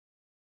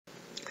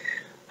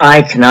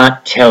I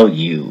cannot tell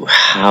you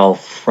how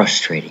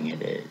frustrating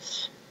it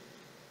is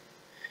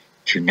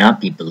to not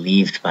be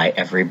believed by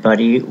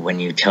everybody when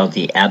you tell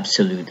the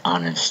absolute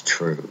honest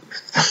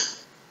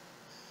truth.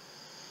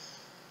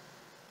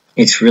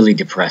 It's really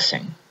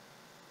depressing.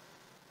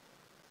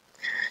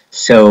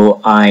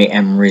 So I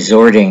am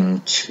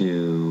resorting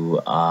to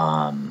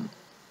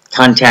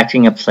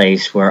contacting a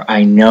place where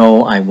I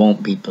know I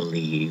won't be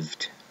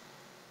believed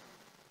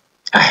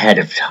ahead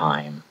of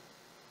time.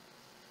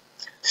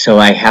 So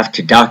I have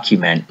to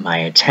document my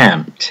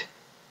attempt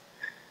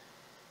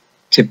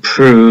to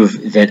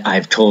prove that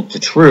I've told the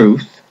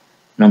truth,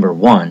 number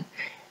one,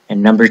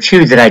 and number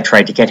two, that I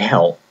tried to get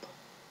help.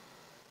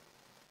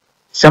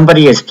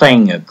 Somebody is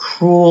playing a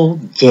cruel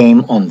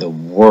game on the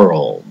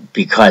world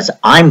because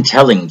I'm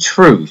telling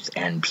truth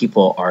and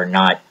people are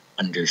not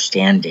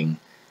understanding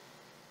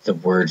the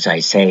words I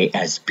say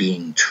as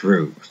being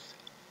truth.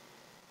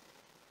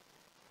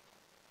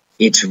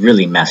 It's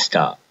really messed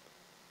up.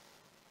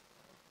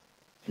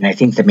 And I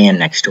think the man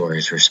next door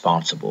is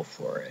responsible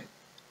for it.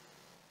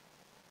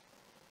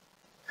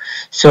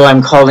 So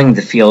I'm calling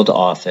the field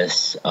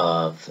office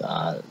of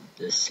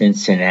the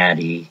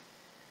Cincinnati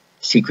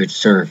Secret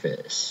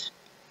Service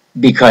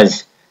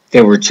because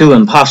there were 2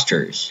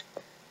 imposters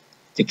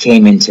that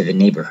came into the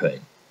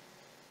neighborhood.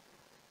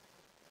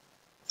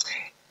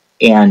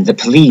 And the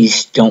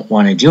police don't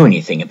want to do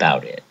anything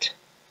about it,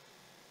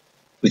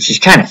 which is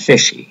kind of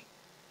fishy.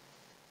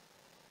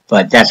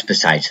 But that's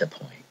besides the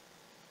point.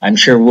 I'm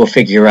sure we'll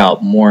figure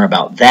out more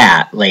about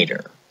that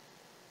later.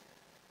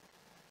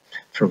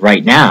 For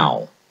right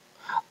now,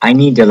 I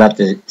need to let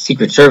the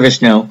Secret Service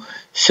know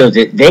so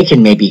that they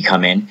can maybe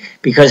come in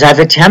because I've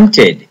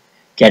attempted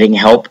getting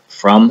help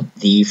from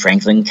the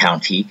Franklin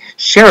County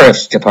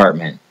Sheriff's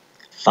Department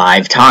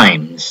 5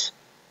 times.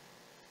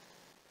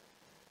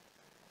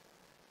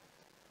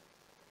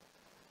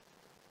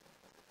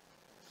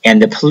 And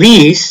the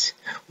police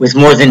with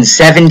more than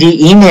 70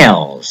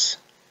 emails.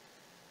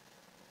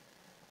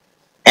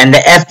 And the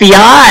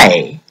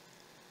FBI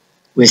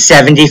with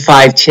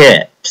 75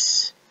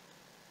 tips.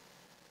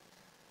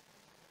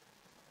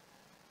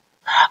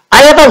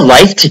 I have a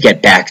life to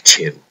get back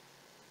to.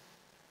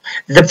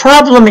 The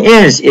problem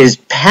is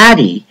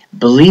Patty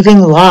believing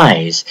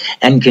lies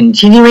and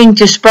continuing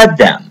to spread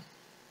them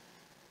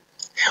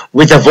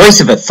with a voice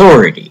of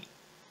authority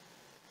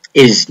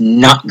is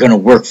not going to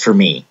work for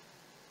me.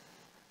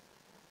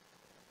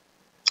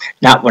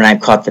 Not when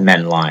I've caught the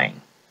men lying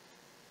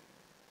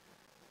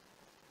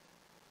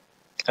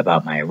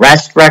about my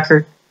arrest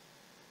record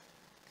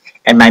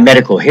and my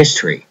medical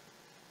history,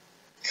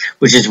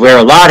 which is where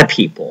a lot of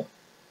people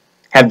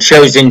have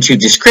chosen to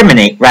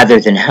discriminate rather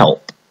than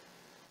help.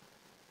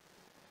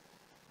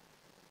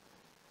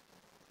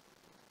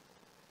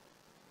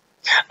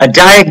 A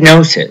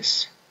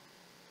diagnosis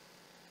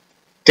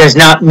does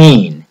not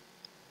mean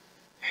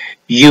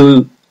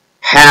you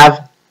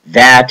have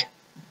that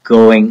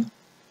going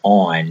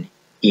on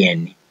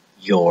in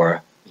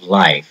your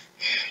life.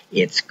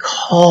 It's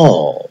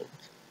called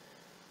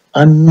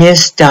a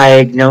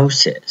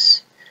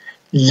misdiagnosis.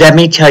 Let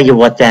me tell you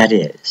what that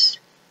is.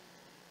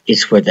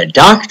 It's where the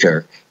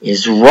doctor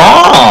is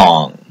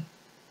wrong.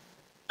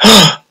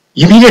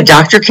 You mean a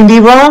doctor can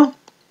be wrong?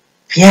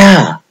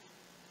 Yeah.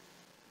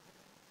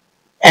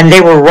 And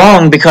they were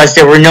wrong because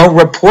there were no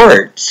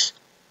reports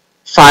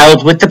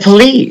filed with the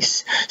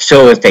police.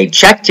 So if they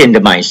checked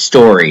into my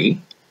story,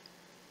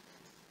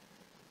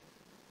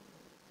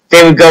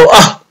 they would go,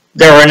 oh,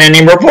 there aren't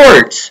any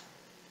reports.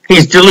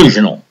 He's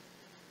delusional.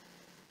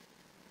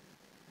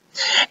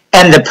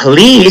 And the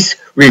police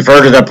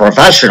refer to the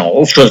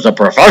professionals because the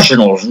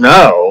professionals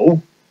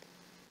know.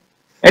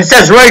 It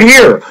says right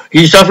here,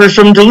 he suffers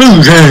from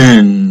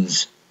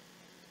delusions.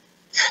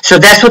 So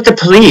that's what the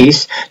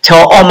police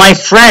tell all my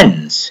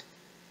friends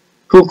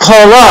who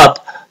call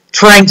up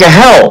trying to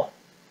help.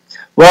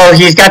 Well,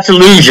 he's got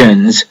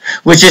delusions,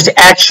 which is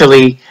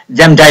actually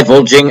them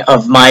divulging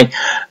of my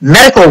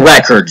medical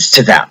records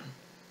to them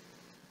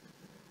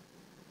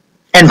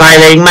and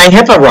violating my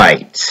HIPAA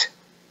rights.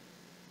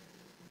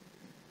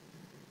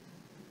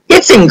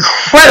 It's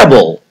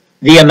incredible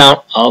the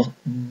amount of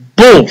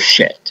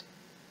bullshit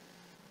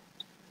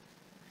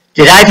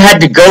that I've had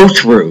to go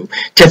through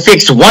to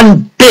fix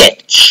one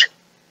bitch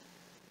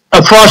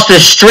across the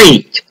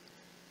street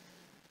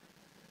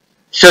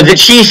so that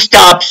she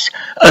stops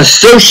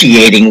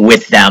associating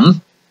with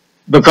them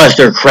because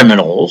they're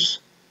criminals,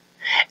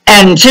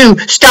 and 2,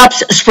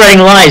 stops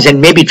spreading lies and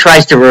maybe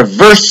tries to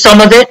reverse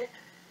some of it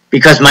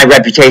because my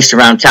reputation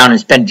around town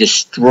has been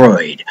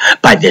destroyed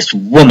by this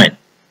woman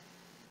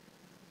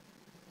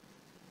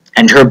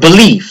and her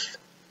belief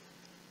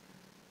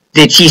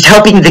that she's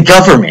helping the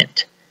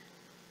government.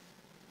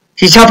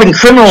 She's helping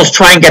criminals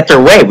try and get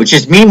their way, which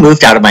is me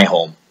moved out of my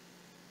home.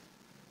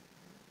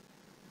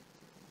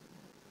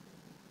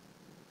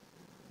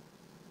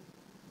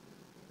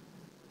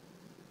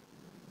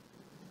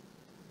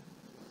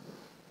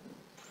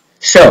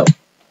 So,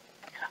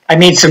 I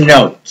made some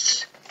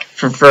notes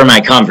for my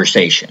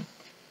conversation.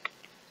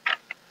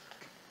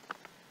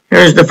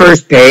 Here's the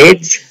first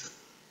page.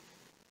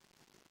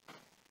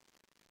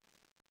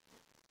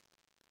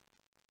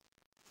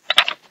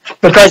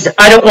 Because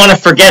I don't want to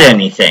forget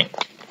anything.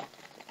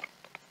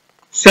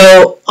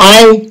 So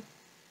I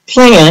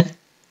plan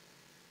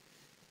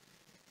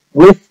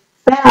with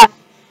that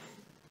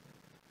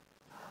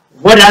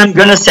what I'm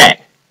going to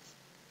say.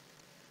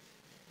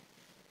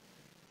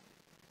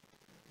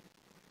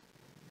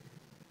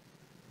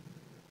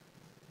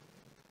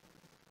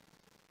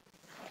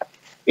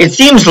 It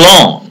seems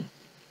long.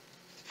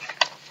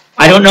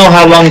 I don't know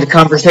how long the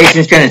conversation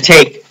is going to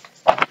take.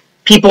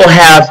 People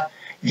have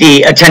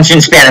the attention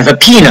span of a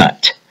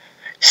peanut.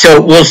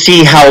 So we'll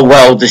see how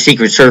well the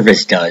Secret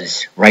Service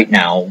does right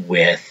now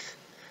with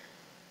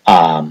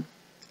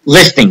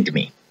listening to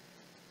me.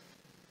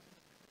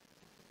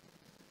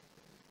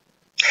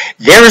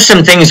 There are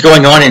some things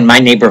going on in my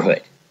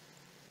neighborhood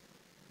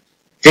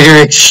that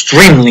are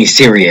extremely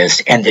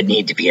serious and that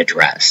need to be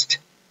addressed.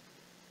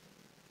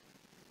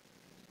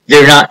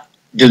 They're not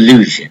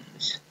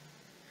delusions.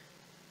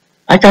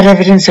 I got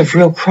evidence of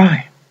real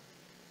crime.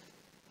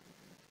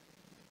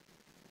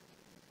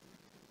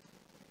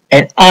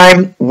 And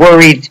I'm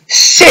worried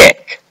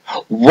sick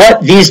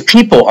what these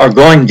people are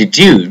going to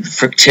do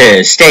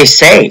to stay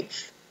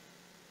safe.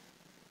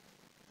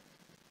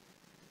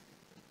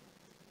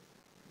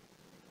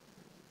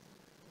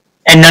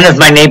 And none of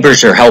my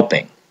neighbors are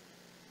helping.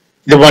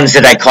 The ones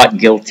that I caught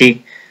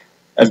guilty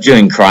of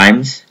doing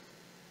crimes.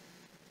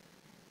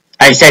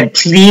 I said,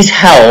 please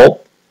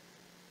help.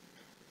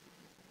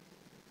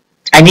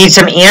 I need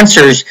some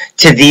answers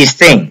to these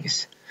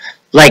things.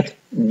 Like,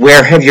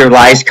 where have your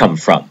lies come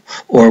from?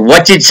 Or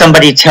what did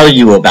somebody tell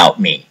you about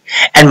me?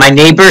 And my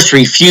neighbors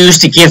refuse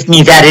to give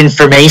me that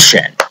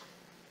information.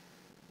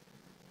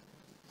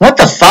 What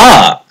the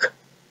fuck?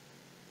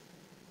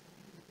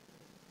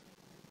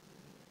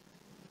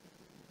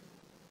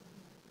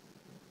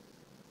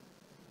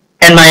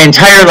 And my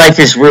entire life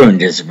is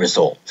ruined as a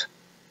result.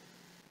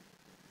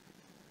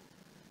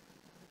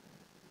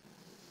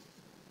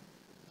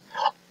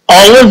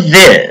 All of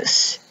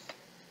this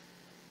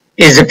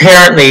is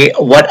apparently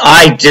what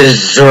I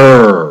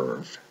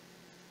deserve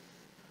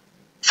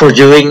for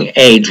doing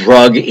a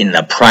drug in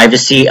the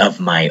privacy of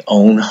my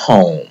own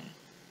home,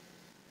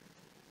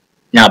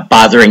 not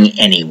bothering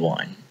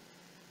anyone.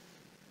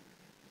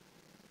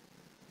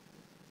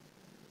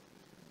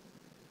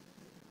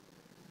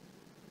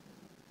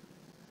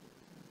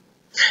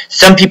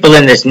 Some people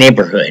in this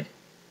neighborhood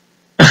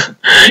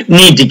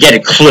need to get a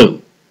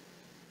clue.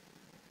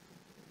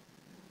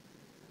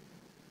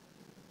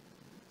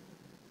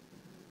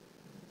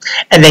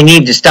 And they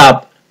need to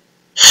stop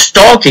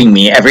stalking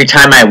me every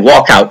time I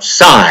walk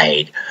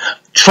outside,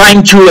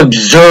 trying to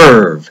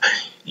observe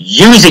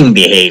using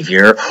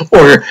behavior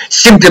or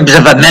symptoms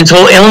of a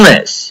mental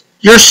illness.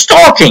 You're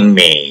stalking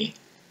me.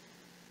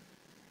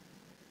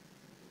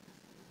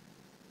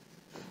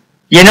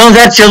 You know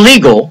that's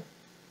illegal.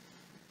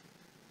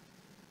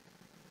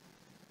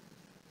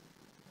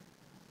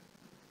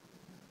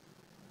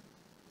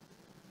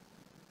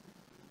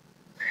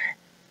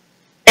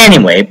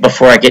 Anyway,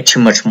 before I get too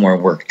much more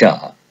worked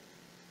up,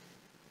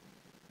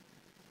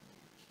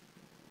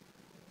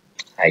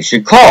 I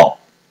should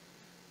call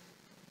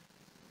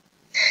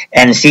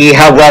and see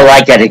how well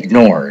I get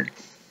ignored.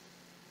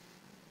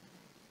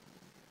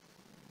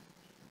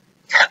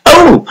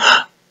 Oh,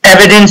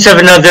 evidence of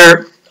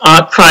another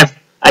crime.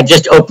 I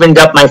just opened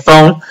up my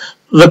phone.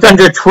 Look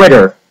under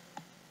Twitter.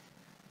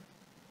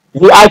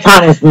 The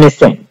icon is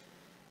missing.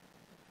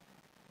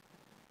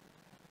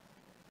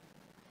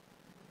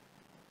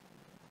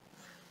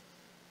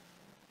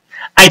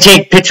 I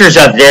take pictures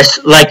of this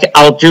like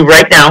I'll do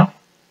right now.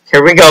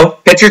 Here we go.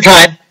 Picture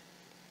time.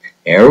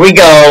 There we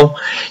go.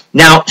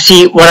 Now,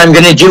 see, what I'm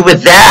going to do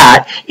with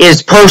that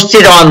is post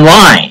it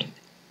online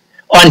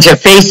onto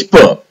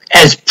Facebook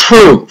as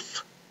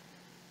proof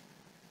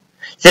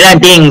that I'm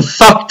being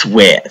fucked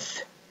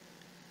with.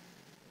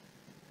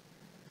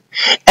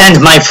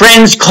 And my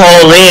friends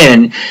call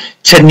in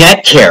to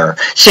Netcare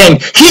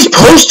saying, he's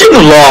posting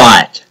a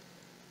lot.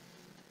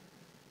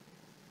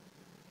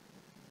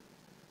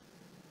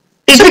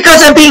 It's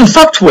because I'm being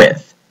fucked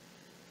with.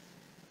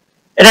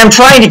 And I'm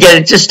trying to get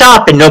it to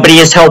stop and nobody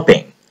is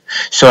helping.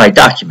 So I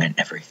document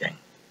everything.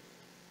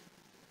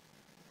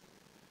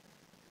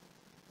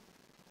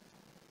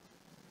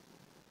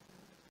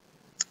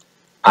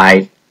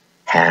 I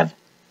have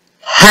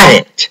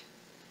had it.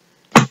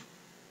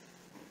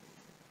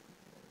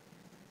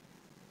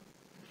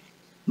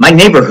 My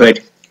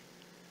neighborhood,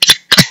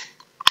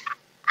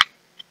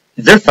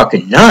 they're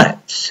fucking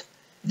nuts.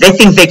 They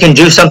think they can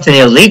do something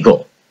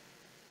illegal.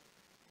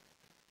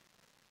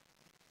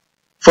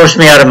 Force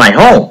me out of my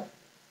home.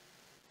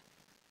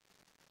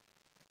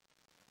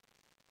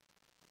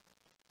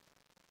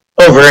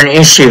 Over an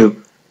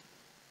issue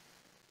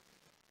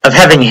of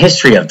having a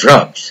history of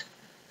drugs.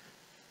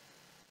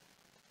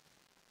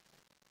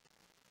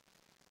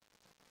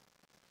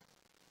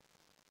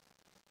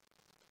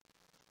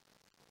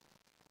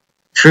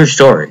 True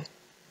story.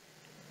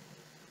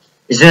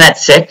 Isn't that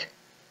sick?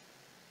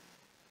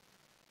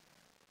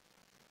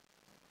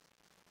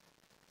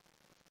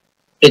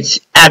 It's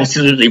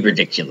absolutely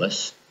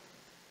ridiculous.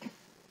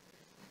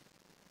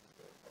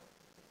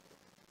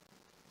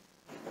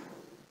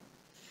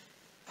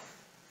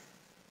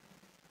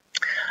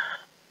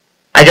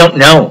 I don't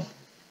know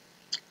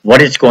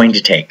what it's going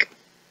to take.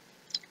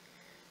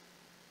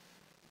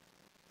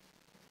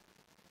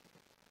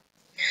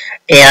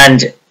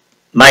 And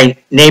my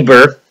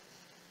neighbor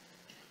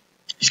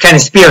is kind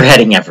of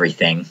spearheading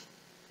everything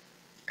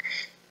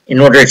in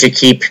order to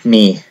keep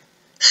me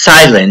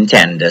silent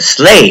and a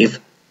slave.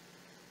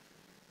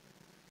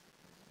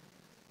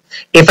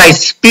 If I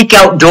speak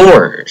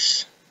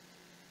outdoors,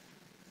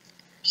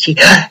 she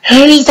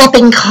hurries up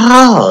and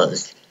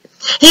calls.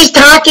 He's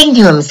talking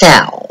to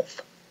himself.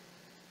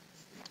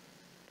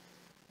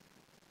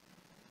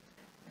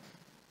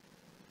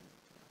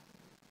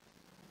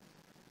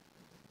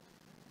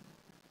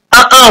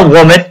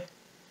 Woman.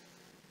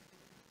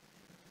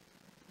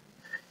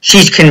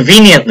 She's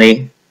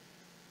conveniently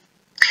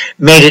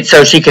made it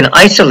so she can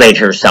isolate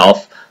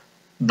herself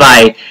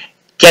by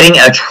getting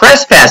a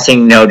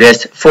trespassing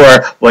notice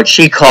for what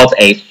she called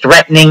a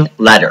threatening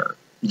letter.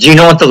 Do you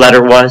know what the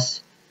letter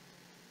was?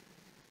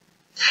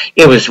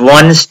 It was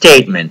one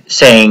statement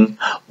saying,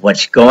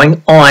 what's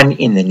going on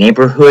in the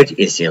neighborhood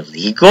is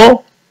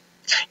illegal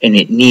and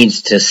it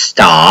needs to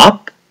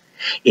stop.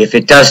 If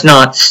it does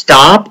not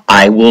stop,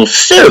 I will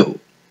sue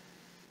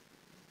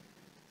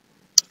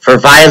for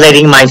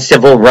violating my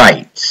civil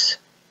rights.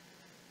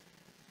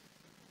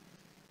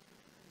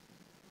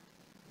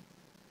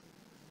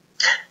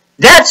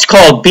 That's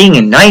called being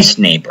a nice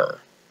neighbor.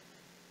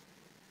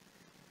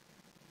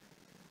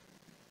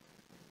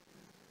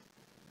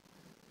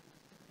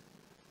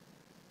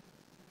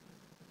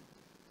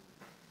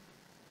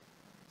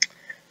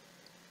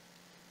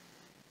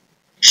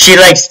 She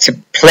likes to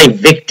play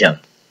victim,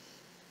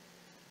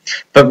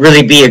 but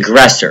really be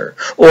aggressor.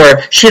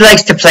 Or she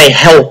likes to play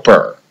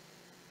helper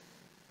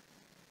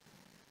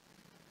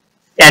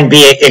and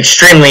be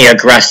extremely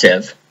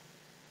aggressive.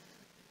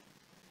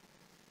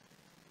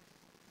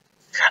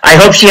 I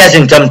hope she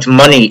hasn't dumped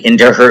money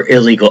into her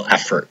illegal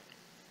effort.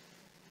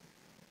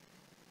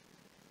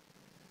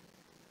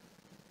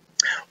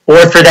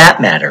 Or for that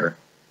matter,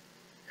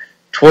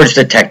 towards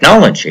the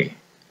technology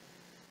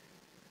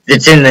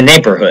that's in the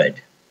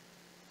neighborhood.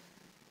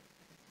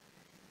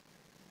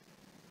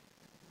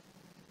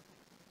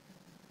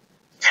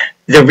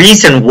 The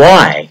reason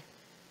why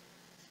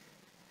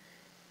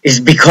is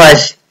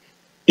because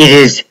it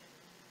is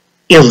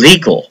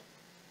illegal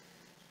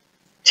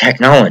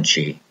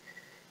technology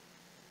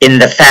in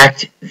the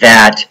fact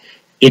that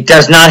it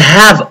does not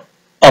have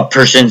a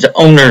person's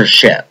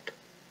ownership.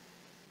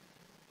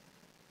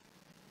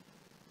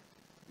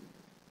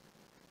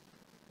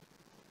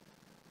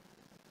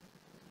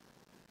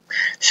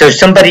 So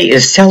somebody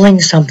is selling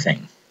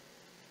something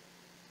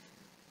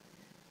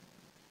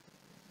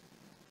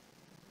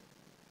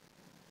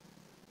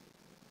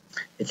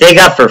that they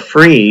got for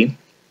free,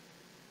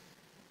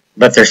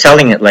 but they're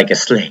selling it like a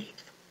slave.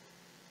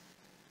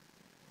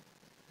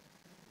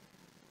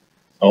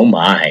 Oh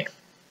my.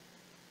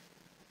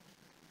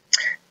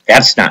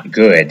 That's not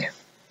good.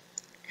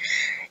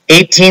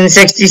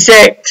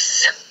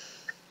 1866.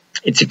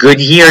 It's a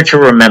good year to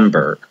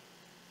remember.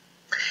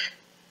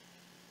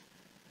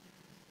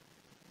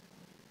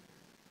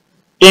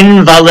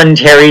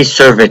 Involuntary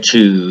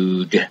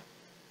servitude.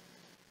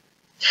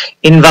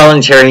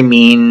 Involuntary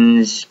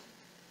means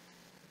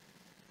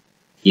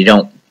you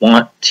don't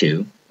want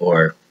to,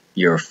 or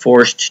you're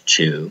forced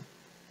to.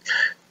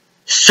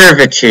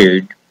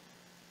 Servitude,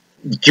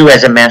 do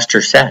as a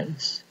master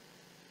says.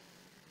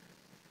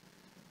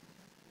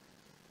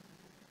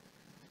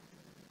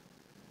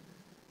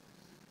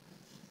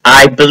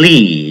 I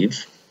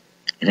believe,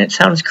 and it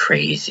sounds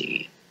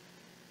crazy,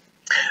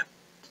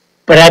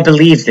 but I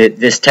believe that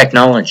this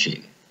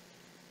technology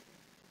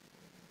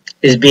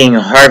is being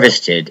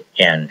harvested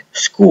and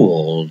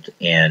schooled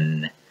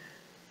in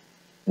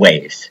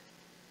ways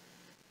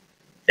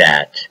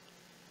that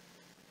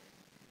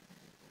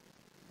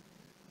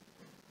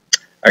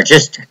are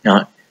just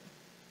not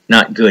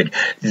good.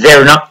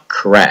 They're not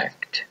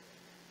correct.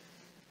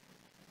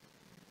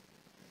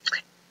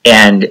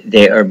 And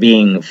they are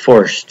being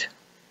forced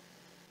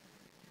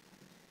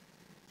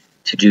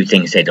to do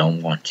things they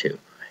don't want to,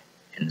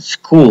 and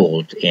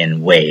schooled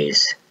in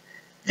ways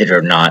that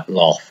are not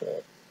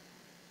lawful.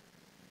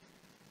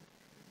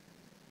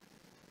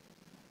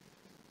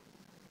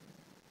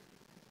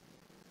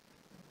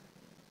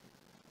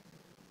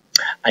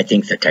 I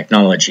think the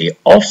technology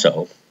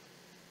also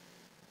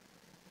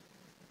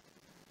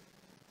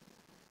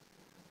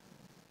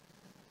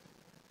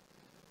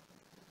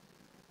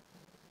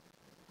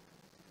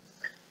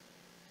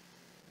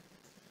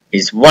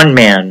is one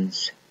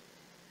man's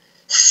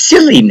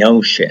silly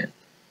notion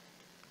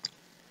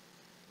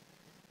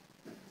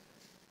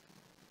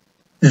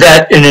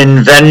that an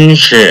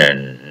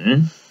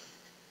invention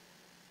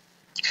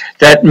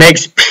that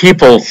makes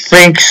people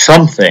think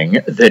something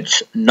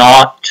that's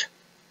not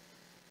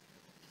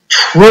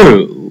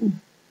true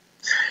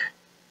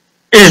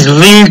is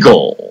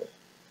legal.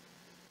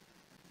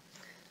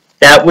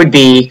 That would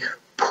be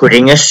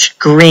putting a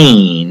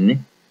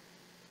screen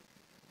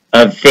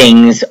of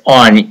things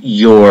on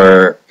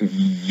your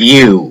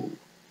view,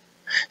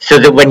 so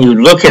that when you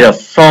look at a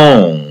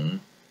phone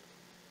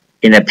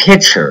in a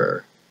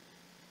picture,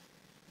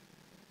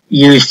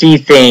 you see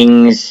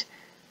things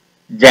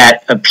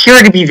that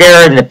appear to be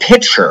there in the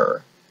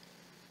picture,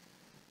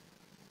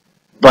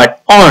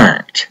 but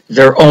aren't.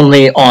 They're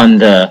only on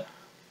the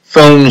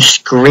phone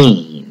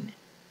screen.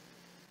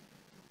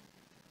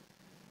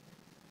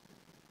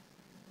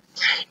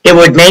 It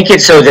would make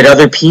it so that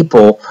other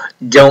people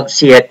don't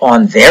see it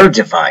on their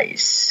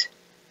device.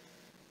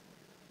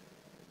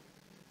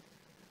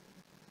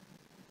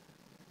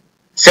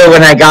 So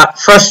when I got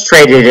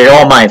frustrated at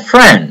all my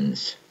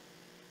friends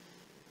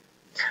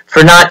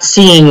for not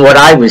seeing what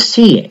I was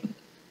seeing,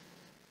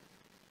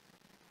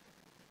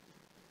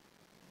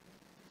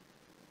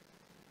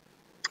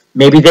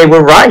 maybe they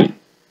were right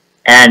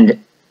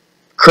and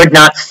could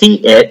not see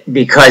it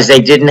because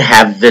they didn't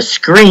have the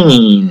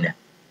screen.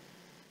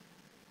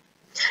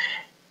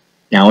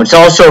 Now, it's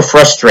also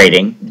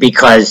frustrating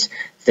because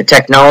the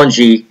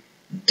technology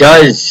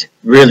does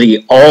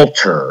really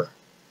alter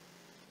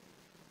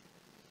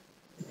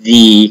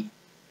the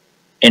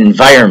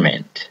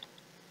environment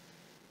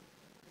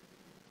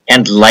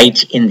and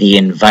light in the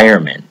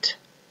environment.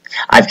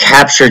 I've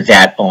captured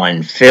that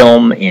on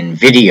film and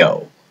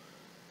video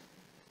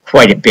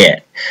quite a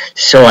bit,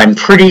 so I'm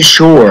pretty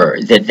sure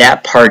that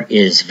that part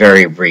is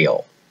very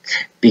real,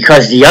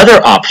 because the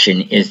other option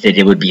is that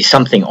it would be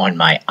something on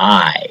my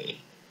eye,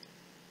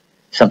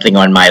 something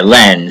on my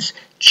lens,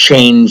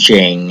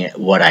 changing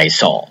what I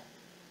saw.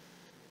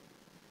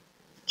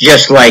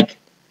 Just like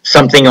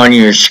something on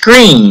your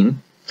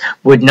screen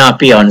would not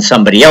be on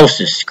somebody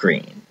else's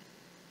screen.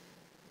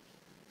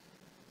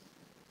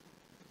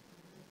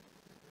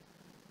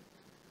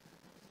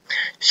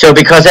 So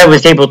because I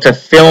was able to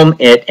film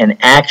it and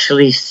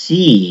actually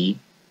see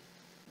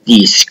the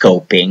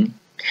scoping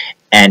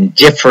and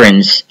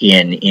difference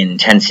in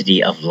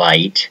intensity of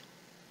light,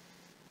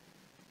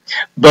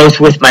 both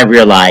with my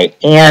real eye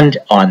and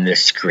on the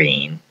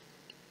screen,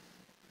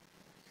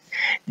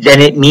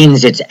 then it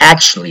means it's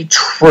actually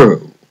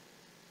true.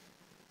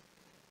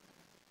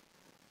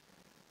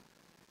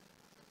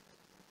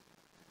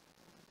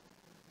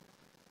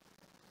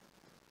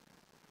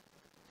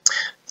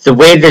 The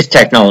way this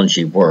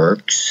technology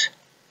works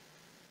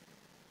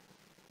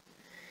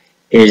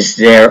is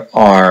there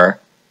are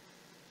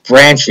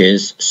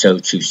branches, so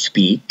to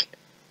speak,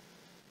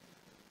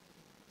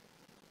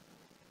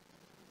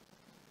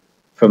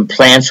 from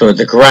plants or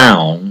the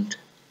ground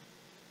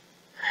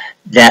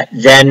that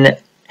then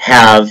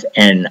have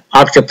an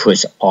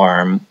octopus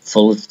arm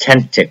full of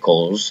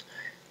tentacles,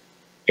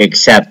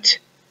 except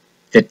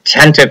the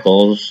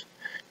tentacles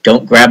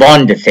don't grab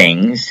onto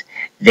things,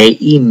 they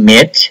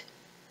emit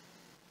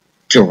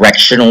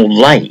directional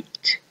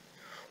light,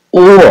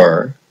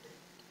 or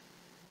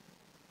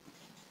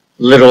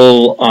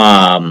little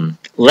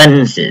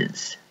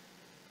lenses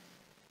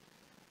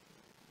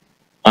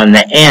on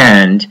the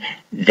end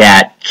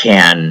that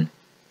can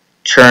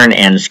turn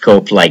and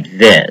scope like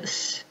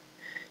this.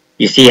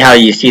 You see how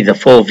you see the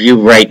full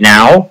view right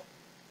now?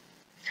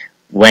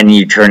 When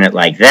you turn it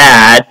like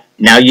that,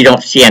 now you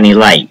don't see any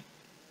light.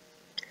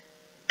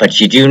 But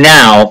you do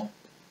now,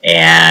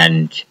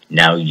 and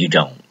now you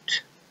don't.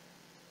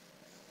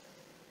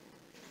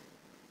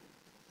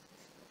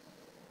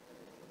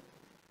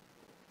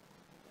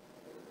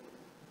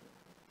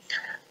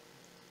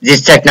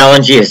 This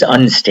technology is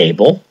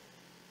unstable.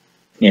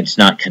 It's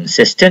not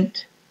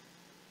consistent.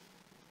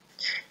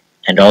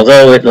 And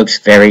although it looks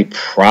very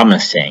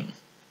promising,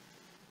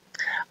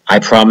 I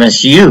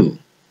promise you,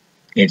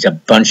 it's a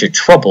bunch of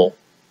trouble.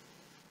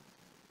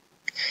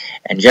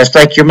 And just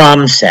like your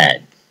mom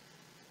said,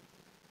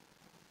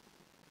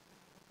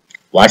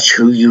 watch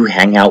who you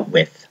hang out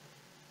with.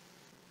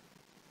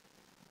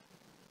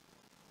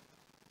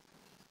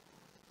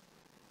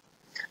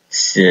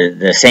 So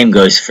the same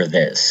goes for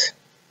this.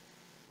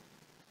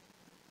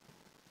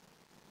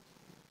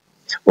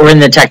 Or in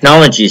the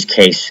technology's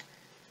case,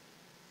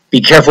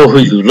 be careful who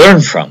you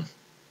learn from.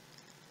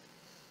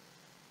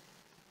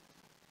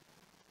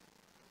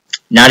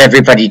 Not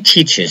everybody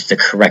teaches the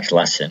correct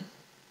lesson.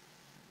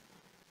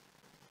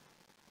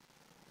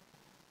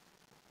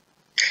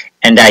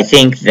 And I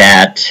think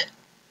that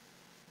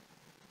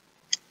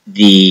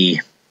the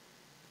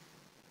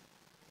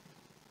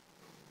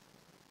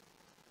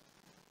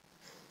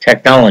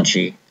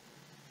technology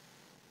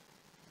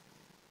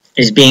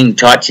is being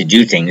taught to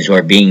do things,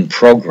 or being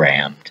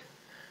programmed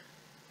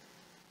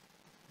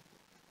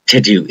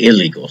to do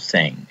illegal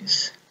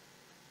things.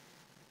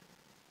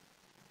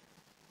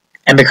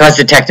 And because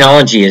the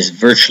technology is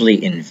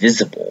virtually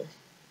invisible,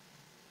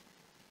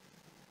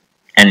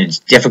 and it's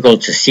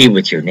difficult to see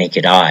with your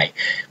naked eye,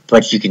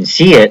 but you can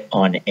see it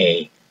on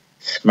a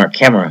smart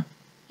camera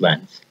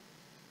lens.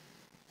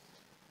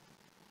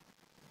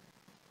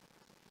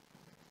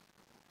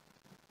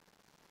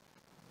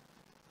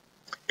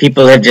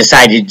 People have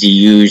decided to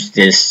use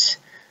this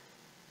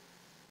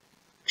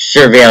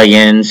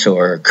surveillance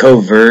or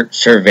covert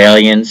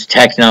surveillance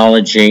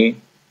technology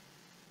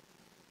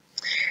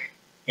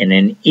in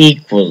an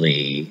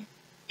equally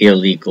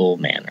illegal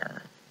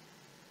manner.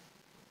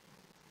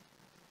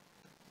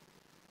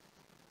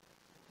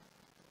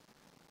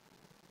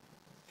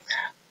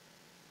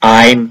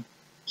 I'm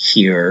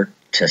here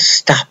to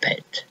stop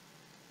it.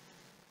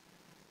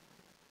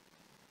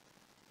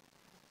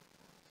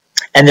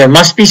 And there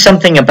must be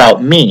something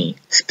about me,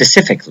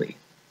 specifically,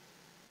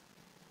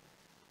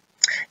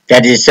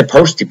 that is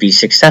supposed to be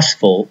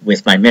successful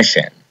with my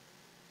mission.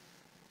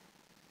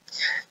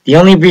 The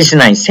only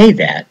reason I say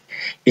that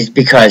is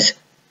because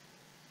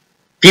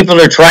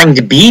people are trying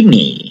to be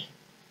me.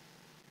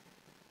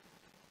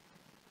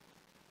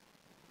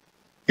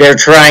 They're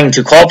trying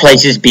to call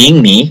places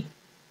being me,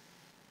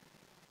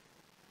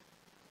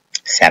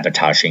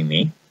 sabotaging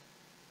me,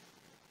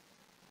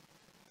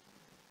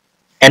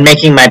 and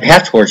making my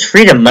path towards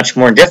freedom much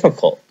more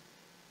difficult.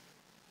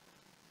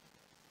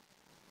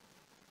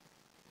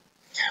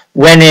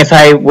 When if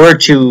I were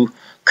to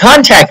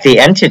contact the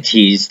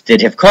entities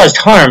that have caused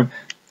harm,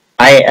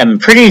 I am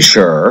pretty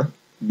sure,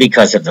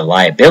 because of the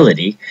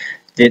liability,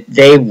 that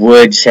they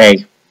would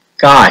say,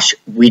 gosh,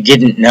 we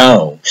didn't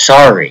know,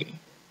 sorry.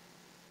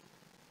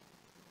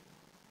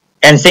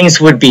 And things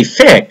would be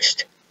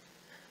fixed.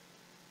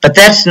 But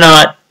that's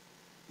not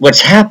what's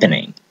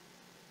happening.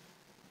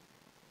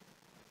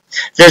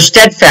 They're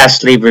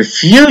steadfastly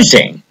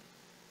refusing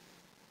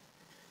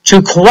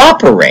to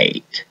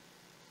cooperate,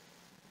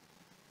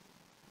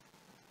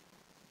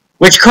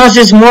 which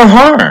causes more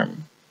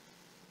harm.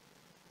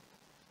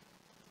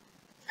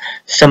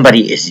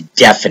 Somebody is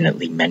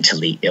definitely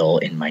mentally ill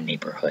in my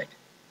neighborhood.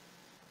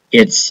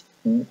 It's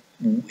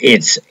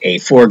a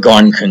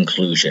foregone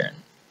conclusion.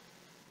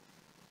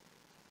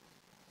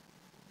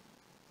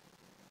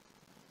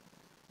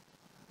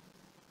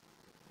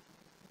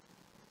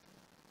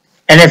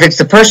 And if it's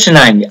the person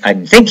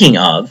I'm thinking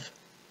of,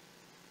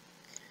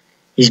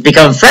 he's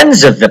become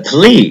friends of the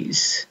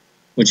police,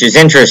 which is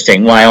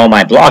interesting why all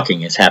my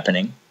blocking is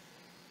happening.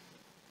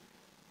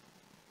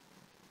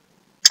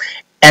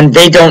 And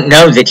they don't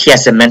know that he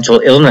has a mental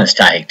illness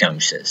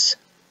diagnosis.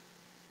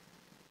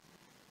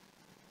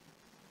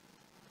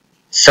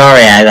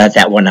 Sorry, I let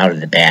that one out of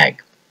the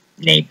bag,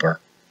 neighbor.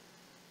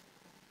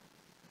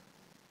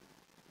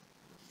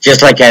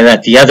 Just like I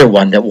let the other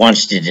one that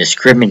wants to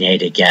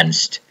discriminate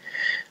against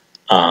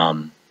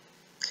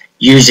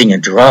using a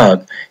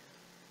drug,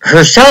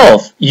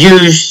 herself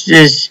used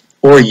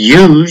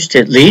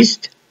at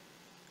least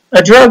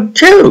a drug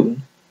too,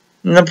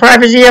 in the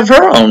privacy of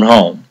her own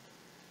home.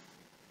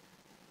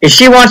 If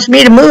she wants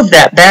me to move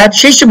that bad,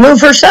 she should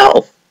move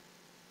herself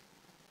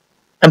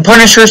and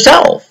punish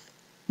herself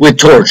with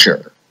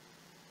torture.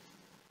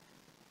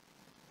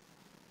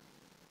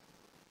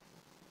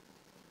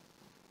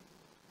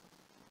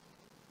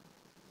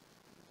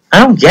 I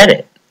don't get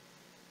it.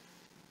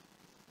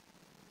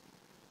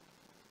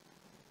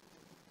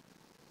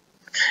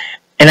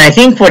 And I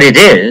think what it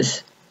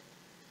is,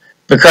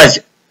 because,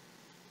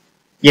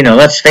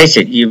 let's face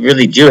it, you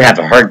really do have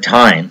a hard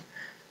time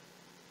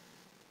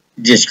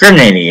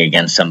discriminating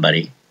against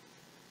somebody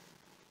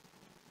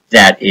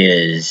that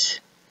is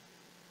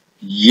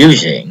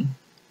using,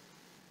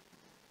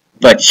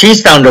 but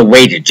she's found a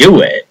way to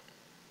do it,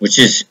 which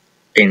is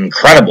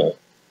incredible.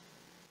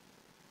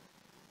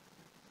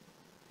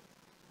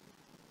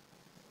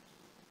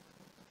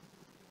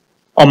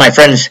 All my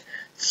friends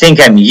think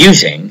I'm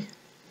using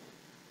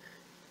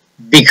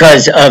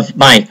because of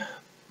my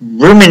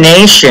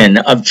rumination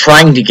of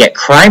trying to get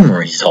crime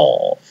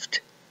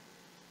resolved.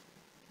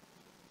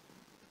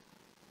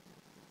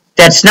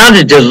 That's not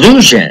a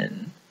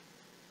delusion.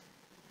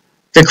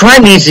 The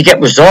crime needs to get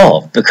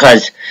resolved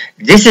because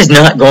this is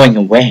not going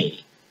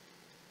away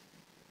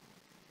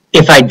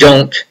if I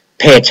don't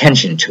pay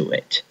attention to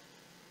it,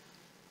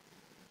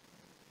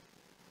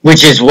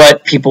 which is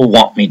what people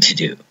want me to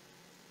do.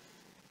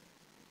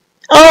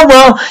 Oh,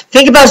 well,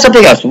 think about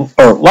something else.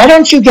 Or why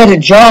don't you get a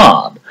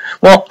job?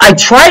 Well, I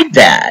tried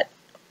that.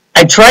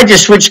 I tried to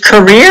switch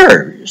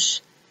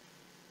careers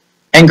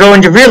and go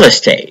into real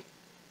estate.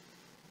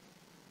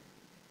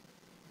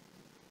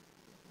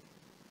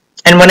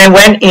 And when I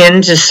went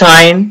in to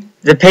sign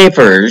the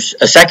papers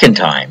a second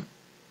time,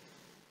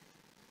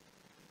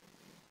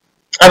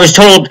 I was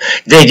told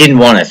they didn't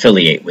want to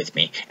affiliate with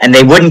me, and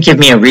they wouldn't give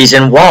me a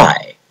reason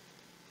why.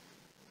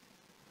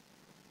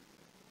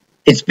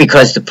 It's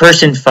because the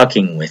person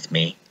fucking with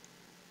me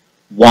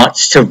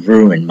wants to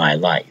ruin my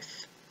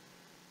life.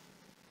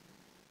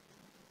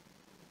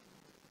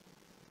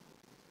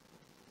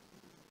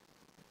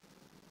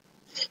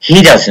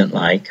 He doesn't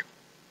like,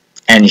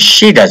 and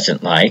she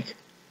doesn't like,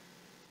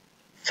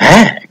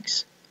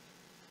 fags.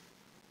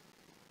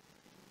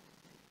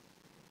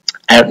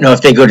 I don't know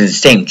if they go to the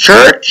same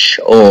church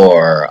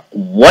or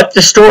what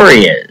the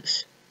story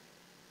is.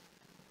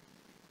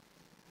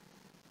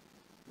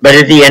 But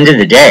at the end of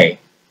the day,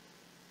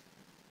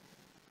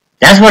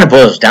 that's what it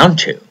boils down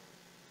to.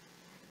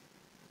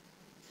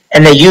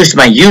 And they used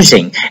my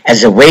using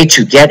as a way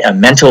to get a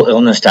mental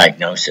illness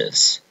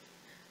diagnosis.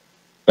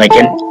 like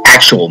an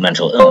actual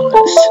mental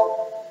illness.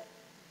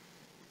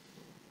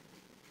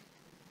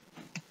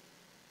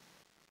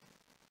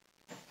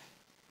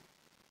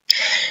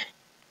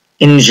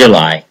 In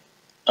July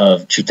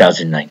of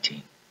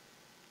 2019,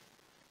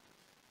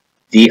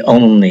 the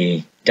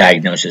only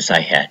diagnosis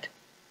I had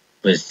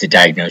was the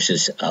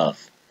diagnosis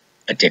of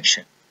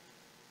addiction.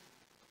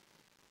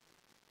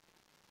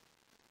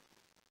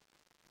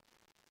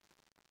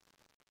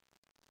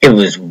 It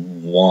was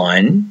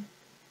one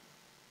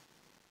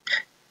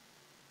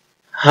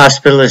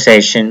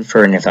hospitalization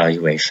for an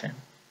evaluation.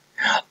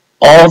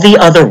 All the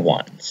other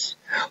ones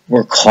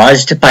were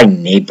caused by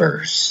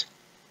neighbors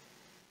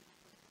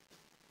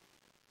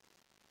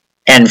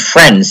and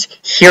friends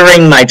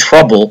hearing my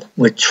trouble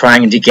with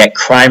trying to get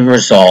crime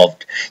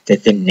resolved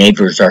that the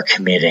neighbors are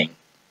committing.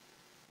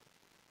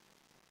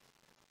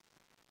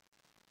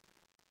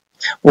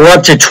 We're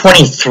up to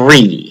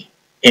 23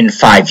 in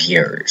 5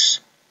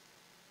 years.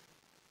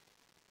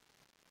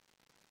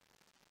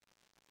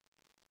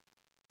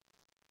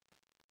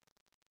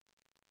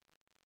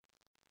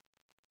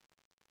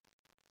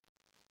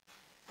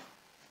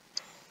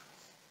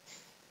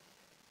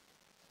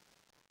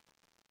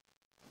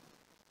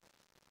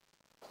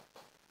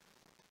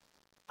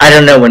 I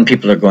don't know when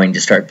people are going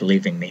to start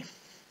believing me.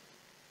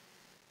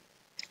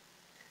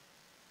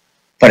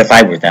 But if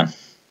I were them.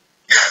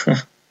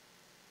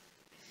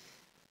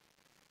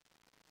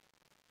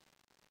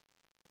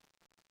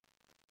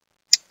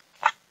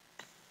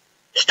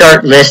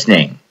 Start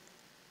listening.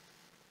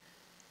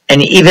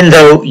 And even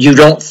though you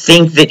don't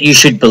think that you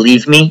should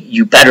believe me,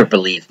 you better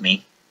believe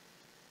me.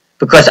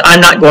 Because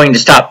I'm not going to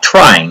stop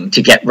trying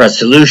to get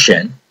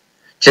resolution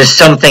to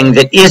something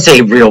that is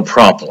a real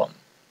problem.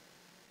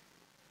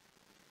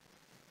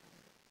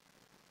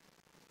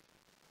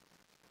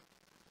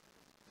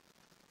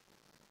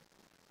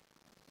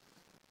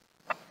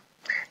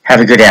 Have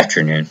a good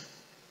afternoon.